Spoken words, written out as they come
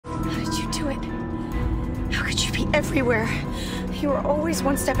everywhere. You were always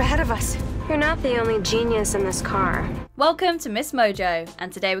one step ahead of us. You're not the only genius in this car. Welcome to MsMojo,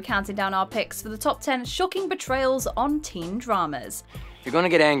 and today we're counting down our picks for the top 10 shocking betrayals on teen dramas. If you're gonna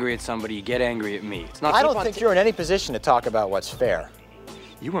get angry at somebody, you get angry at me. It's not. I don't think you're in any position to talk about what's fair.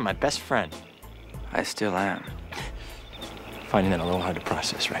 You were my best friend. I still am. Finding that a little hard to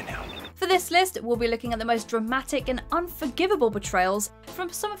process right now. For this list, we'll be looking at the most dramatic and unforgivable betrayals from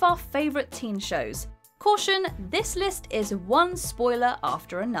some of our favourite teen shows. Caution, this list is one spoiler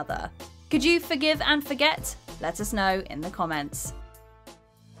after another. Could you forgive and forget? Let us know in the comments.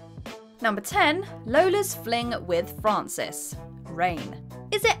 Number 10, Lola's fling with Francis. Rain.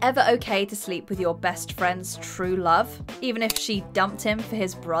 Is it ever okay to sleep with your best friend's true love, even if she dumped him for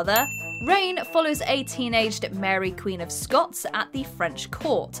his brother? Rain follows a teenaged Mary, Queen of Scots, at the French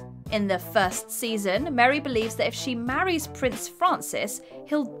court. In the first season, Mary believes that if she marries Prince Francis,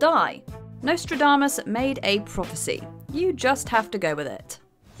 he'll die. Nostradamus made a prophecy. You just have to go with it.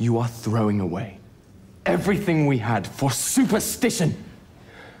 You are throwing away everything we had for superstition.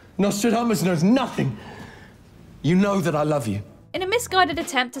 Nostradamus knows nothing. You know that I love you. In a misguided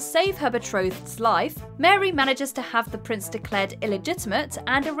attempt to save her betrothed's life, Mary manages to have the prince declared illegitimate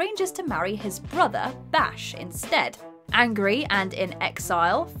and arranges to marry his brother, Bash, instead. Angry and in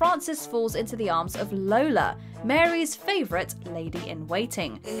exile, Francis falls into the arms of Lola, Mary's favourite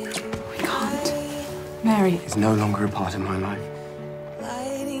lady-in-waiting. We can't. Mary is no longer a part of my life.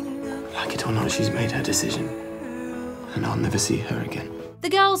 Like it or not, she's made her decision, and I'll never see her again. The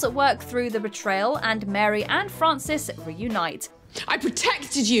girls work through the betrayal, and Mary and Francis reunite. I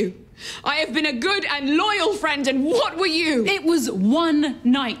protected you. I have been a good and loyal friend, and what were you? It was one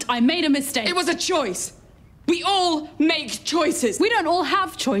night. I made a mistake. It was a choice. We all make choices. We don't all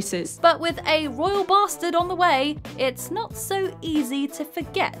have choices. But with a royal bastard on the way, it's not so easy to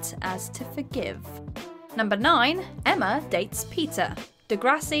forget as to forgive. Number 9, Emma dates Peter.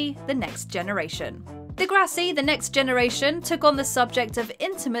 Degrassi, The Next Generation. Degrassi, The Next Generation took on the subject of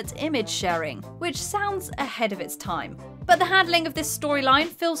intimate image sharing, which sounds ahead of its time. But the handling of this storyline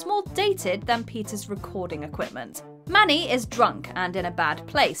feels more dated than Peter's recording equipment. Manny is drunk and in a bad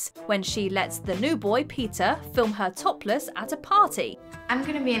place when she lets the new boy, Peter, film her topless at a party. I'm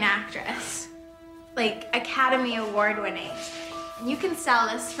gonna be an actress, like Academy Award winning. You can sell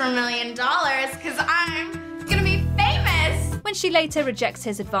this for $1 million because I'm gonna be famous. When she later rejects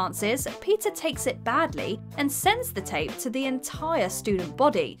his advances, Peter takes it badly and sends the tape to the entire student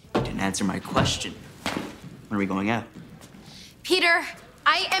body. You didn't answer my question. When are we going out? Peter,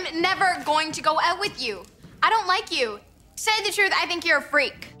 I am never going to go out with you. I don't like you. To say the truth, I think you're a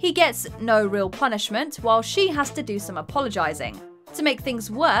freak. He gets no real punishment while she has to do some apologising. To make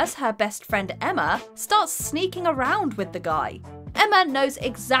things worse, her best friend Emma starts sneaking around with the guy. Emma knows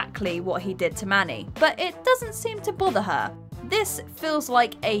exactly what he did to Manny, but it doesn't seem to bother her. This feels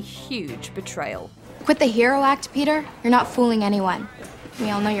like a huge betrayal. Quit the hero act, Peter. You're not fooling anyone. We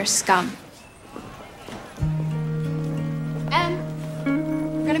all know you're scum.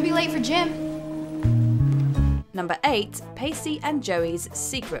 We're gonna be late for gym. Number 8, Pacey and Joey's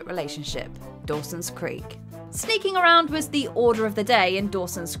secret relationship, Dawson's Creek. Sneaking around was the order of the day in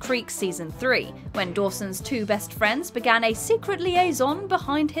Dawson's Creek Season 3, when Dawson's two best friends began a secret liaison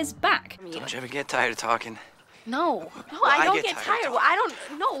behind his back. Don't you ever get tired of talking? No, Well, I don't get get tired. tired. I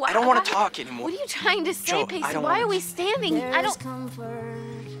don't want to talk anymore. What are you trying to say, Joe, Pacey? Why are we standing? I don't.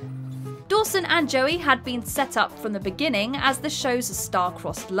 Dawson and Joey had been set up from the beginning as the show's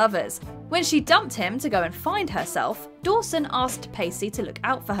star-crossed lovers. When she dumped him to go and find herself, Dawson asked Pacey to look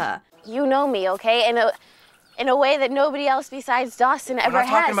out for her. You know me, okay? In a way that nobody else besides Dawson ever has.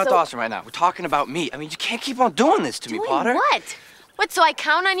 We're not talking about Dawson right now. We're talking about me. I mean, you can't keep on doing this to me, Potter. What? What, so I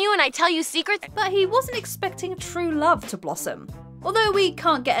count on you and I tell you secrets? But he wasn't expecting true love to blossom. Although we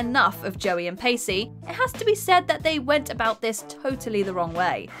can't get enough of Joey and Pacey, it has to be said that they went about this totally the wrong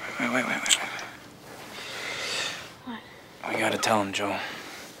way. Wait. We gotta tell him, Joe.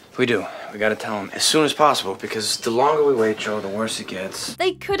 We do. We gotta tell him as soon as possible, because the longer we wait, Joe, the worse it gets.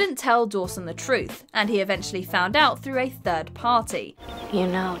 They couldn't tell Dawson the truth, and he eventually found out through a third party. You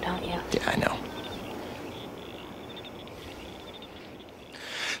know, don't you? Yeah, I know.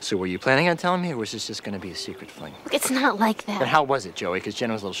 So were you planning on telling me, or was this just going to be a secret fling? It's not like that. But how was it, Joey? Because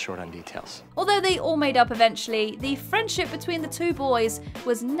Jenna was a little short on details. Although they all made up eventually, the friendship between the two boys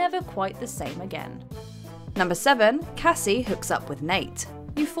was never quite the same again. Number 7, Cassie hooks up with Nate.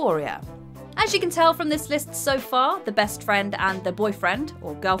 Euphoria. As you can tell from this list so far, the best friend and the boyfriend,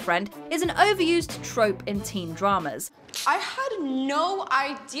 or girlfriend, is an overused trope in teen dramas. I had no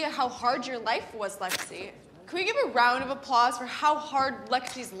idea how hard your life was, Lexi. Can we give a round of applause for how hard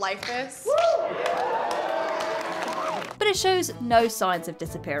Lexi's life is? but it shows no signs of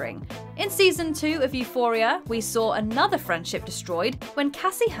disappearing. In season 2 of Euphoria, we saw another friendship destroyed when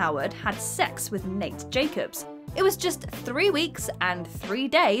Cassie Howard had sex with Nate Jacobs. It was just 3 weeks and 3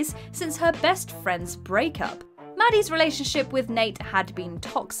 days since her best friend's breakup. Maddie's relationship with Nate had been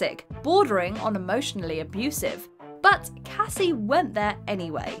toxic, bordering on emotionally abusive. But Cassie went there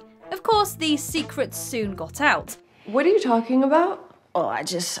anyway. Of course, the secret soon got out. What are you talking about? Oh, I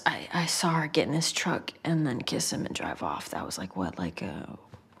saw her get in his truck and then kiss him and drive off. That was like a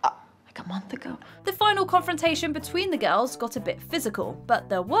month ago. The final confrontation between the girls got a bit physical, but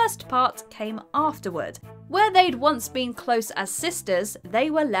the worst part came afterward. Where they'd once been close as sisters, they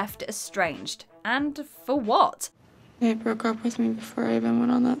were left estranged. And for what? Nate broke up with me before I even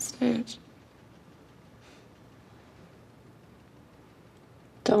went on that stage.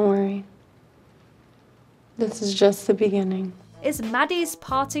 Don't worry. This is just the beginning. Is Maddie's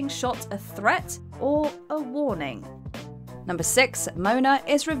parting shot a threat or a warning? Number 6, Mona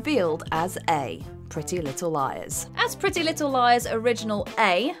is revealed as A, Pretty Little Liars. As Pretty Little Liars' original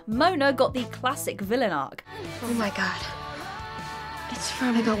A, Mona got the classic villain arc. Oh my god. It's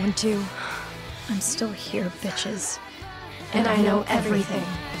fun. I got one too. I'm still here, bitches. And I know everything.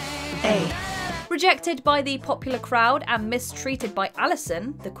 A. Rejected by the popular crowd and mistreated by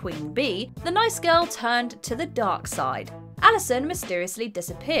Allison, the Queen Bee, the nice girl turned to the dark side. Allison mysteriously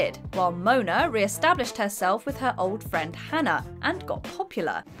disappeared, while Mona re-established herself with her old friend Hannah and got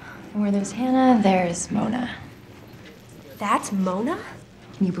popular. Where there's Hannah, there's Mona. That's Mona?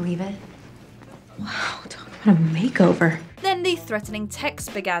 Can you believe it? Wow, talk about a makeover. Then the threatening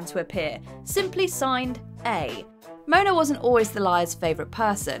text began to appear, simply signed A. Mona wasn't always the Liars' favourite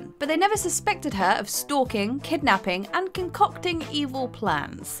person, but they never suspected her of stalking, kidnapping, and concocting evil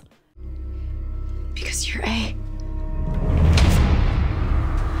plans. Because you're A.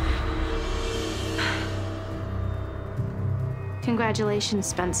 Congratulations,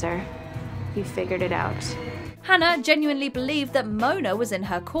 Spencer. You figured it out. Hannah genuinely believed that Mona was in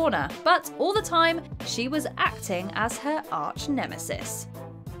her corner, but all the time, she was acting as her arch nemesis.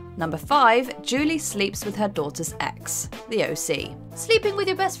 Number 5, Julie sleeps with her daughter's ex, the OC. Sleeping with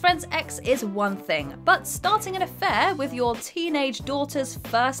your best friend's ex is one thing, but starting an affair with your teenage daughter's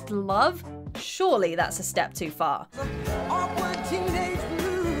first love? Surely that's a step too far. Would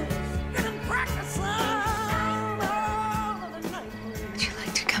you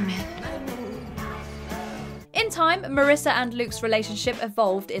like to come in? In time, Marissa and Luke's relationship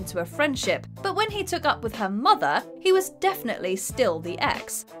evolved into a friendship, but when he took up with her mother, he was definitely still the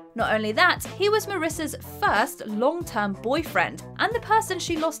ex. Not only that, he was Marissa's first long-term boyfriend and the person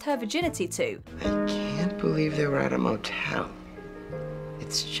she lost her virginity to. I can't believe they were at a motel.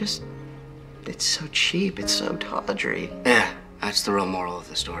 It's so cheap, it's so tawdry. Yeah, that's the real moral of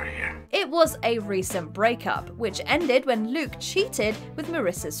the story here. It was a recent breakup, which ended when Luke cheated with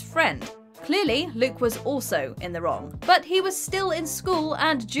Marissa's friend. Clearly, Luke was also in the wrong, but he was still in school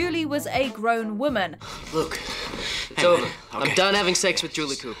and Julie was a grown woman. Luke, it's over. Okay. I'm done having sex with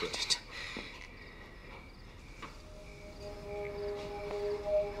Julie Cooper.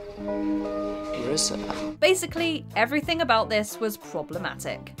 Marissa. Basically, everything about this was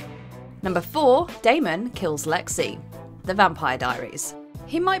problematic. Number 4, Damon kills Lexi. The Vampire Diaries.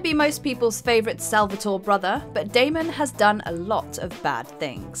 He might be most people's favourite Salvatore brother, but Damon has done a lot of bad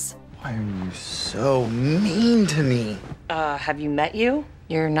things. Why are you so mean to me? Have you met you?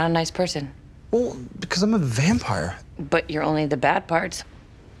 You're not a nice person. Well, because I'm a vampire. But you're only the bad parts.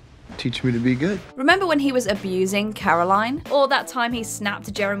 Teach me to be good. Remember when he was abusing Caroline? Or that time he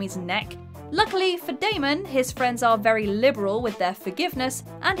snapped Jeremy's neck? Luckily for Damon, his friends are very liberal with their forgiveness,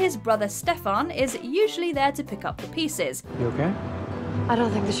 and his brother Stefan is usually there to pick up the pieces. You okay? I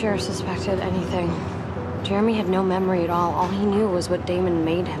don't think the sheriff suspected anything. Jeremy had no memory at all. All he knew was what Damon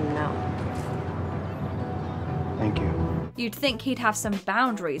made him know. Thank you. You'd think he'd have some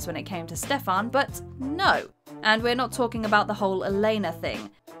boundaries when it came to Stefan, but no. And we're not talking about the whole Elena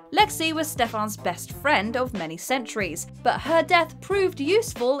thing. Lexi was Stefan's best friend of many centuries, but her death proved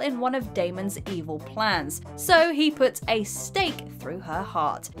useful in one of Damon's evil plans, so he put a stake through her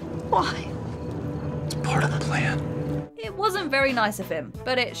heart. Why? It's part of the plan. It wasn't very nice of him,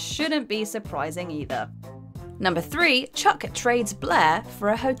 but it shouldn't be surprising either. Number 3, Chuck trades Blair for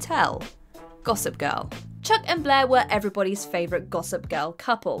a hotel. Gossip Girl. Chuck and Blair were everybody's favourite Gossip Girl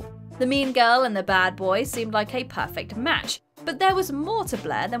couple. The mean girl and the bad boy seemed like a perfect match, but there was more to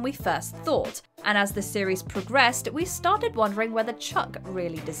Blair than we first thought, and as the series progressed, we started wondering whether Chuck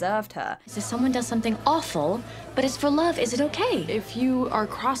really deserved her. So someone does something awful, but it's for love, is it okay? If you are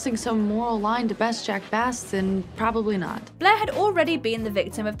crossing some moral line to best Jack Bass, then probably not. Blair had already been the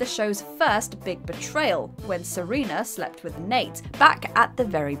victim of the show's first big betrayal, when Serena slept with Nate, back at the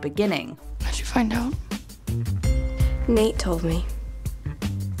very beginning. How'd you find out? Nate told me.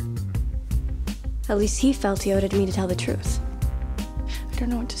 At least he felt he owed me to tell the truth. I don't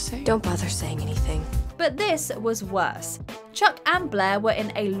know what to say. Don't bother saying anything. But this was worse. Chuck and Blair were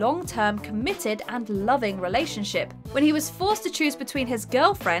in a long-term, committed and loving relationship when he was forced to choose between his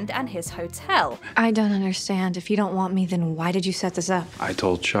girlfriend and his hotel. I don't understand. If you don't want me, then why did you set this up? I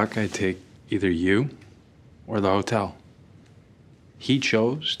told Chuck I'd take either you or the hotel. He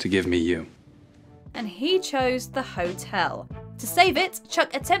chose to give me you. And he chose the hotel. To save it,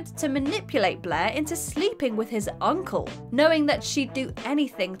 Chuck attempted to manipulate Blair into sleeping with his uncle, knowing that she'd do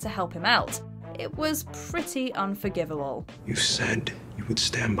anything to help him out. It was pretty unforgivable. You said you would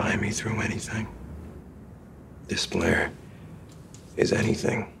stand by me through anything. This Blair is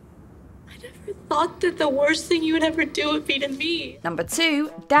anything. Thought that the worst thing you would ever do would be to me. Number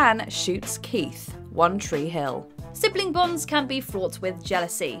 2, Dan shoots Keith, One Tree Hill. Sibling bonds can be fraught with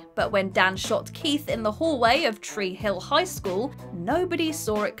jealousy, but when Dan shot Keith in the hallway of Tree Hill High School, nobody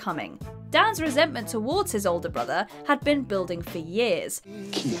saw it coming. Dan's resentment towards his older brother had been building for years.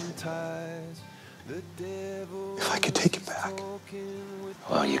 Keith, if I could take it back.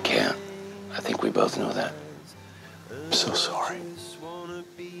 Well, you can't. I think we both know that. I'm so sorry.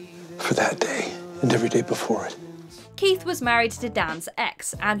 For that day and every day before it. Keith was married to Dan's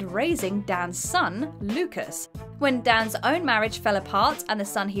ex and raising Dan's son, Lucas. When Dan's own marriage fell apart and the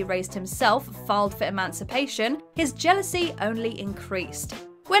son he raised himself filed for emancipation, his jealousy only increased.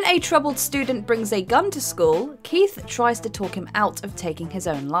 When a troubled student brings a gun to school, Keith tries to talk him out of taking his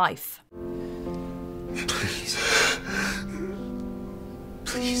own life. Please.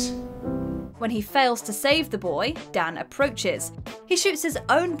 Please. When he fails to save the boy, Dan approaches. He shoots his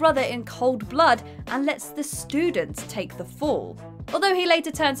own brother in cold blood and lets the student take the fall. Although he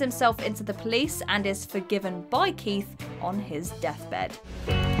later turns himself into the police and is forgiven by Keith on his deathbed.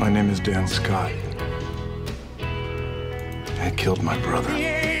 My name is Dan Scott. I killed my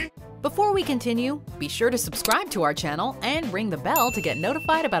brother. Before we continue, be sure to subscribe to our channel and ring the bell to get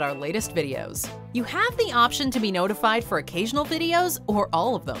notified about our latest videos. You have the option to be notified for occasional videos or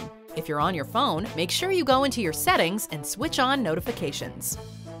all of them. If you're on your phone, make sure you go into your settings and switch on notifications.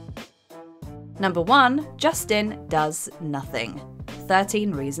 Number 1, Justin does nothing.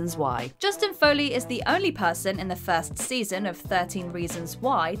 13 Reasons Why. Justin Foley is the only person in the first season of 13 Reasons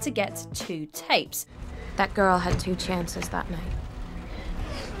Why to get 2 tapes. That girl had 2 chances that night.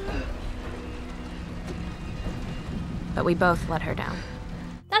 But we both let her down.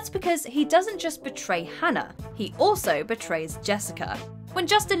 That's because he doesn't just betray Hannah, he also betrays Jessica. When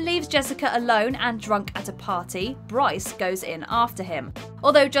Justin leaves Jessica alone and drunk at a party, Bryce goes in after him.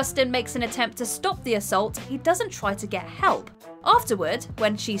 Although Justin makes an attempt to stop the assault, he doesn't try to get help. Afterward,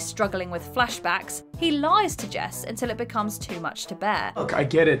 when she's struggling with flashbacks, he lies to Jess until it becomes too much to bear. Look, I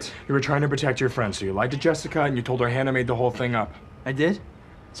get it. You were trying to protect your friend, so you lied to Jessica and you told her Hannah made the whole thing up. I did?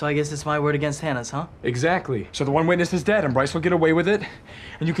 So I guess it's my word against Hannah's, huh? Exactly. So the one witness is dead and Bryce will get away with it,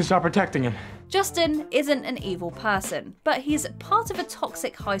 and you can stop protecting him. Justin isn't an evil person, but he's part of a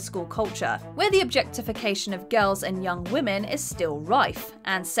toxic high school culture, where the objectification of girls and young women is still rife,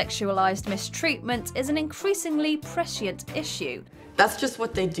 and sexualized mistreatment is an increasingly prescient issue. That's just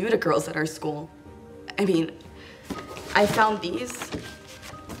what they do to girls at our school. I mean, I found these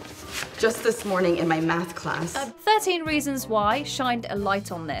just this morning in my math class. 13 Reasons Why shined a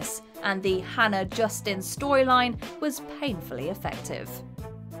light on this, and the Hannah-Justin storyline was painfully effective.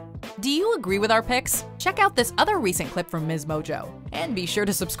 Do you agree with our picks? Check out this other recent clip from MsMojo. And be sure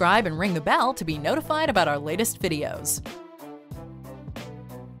to subscribe and ring the bell to be notified about our latest videos.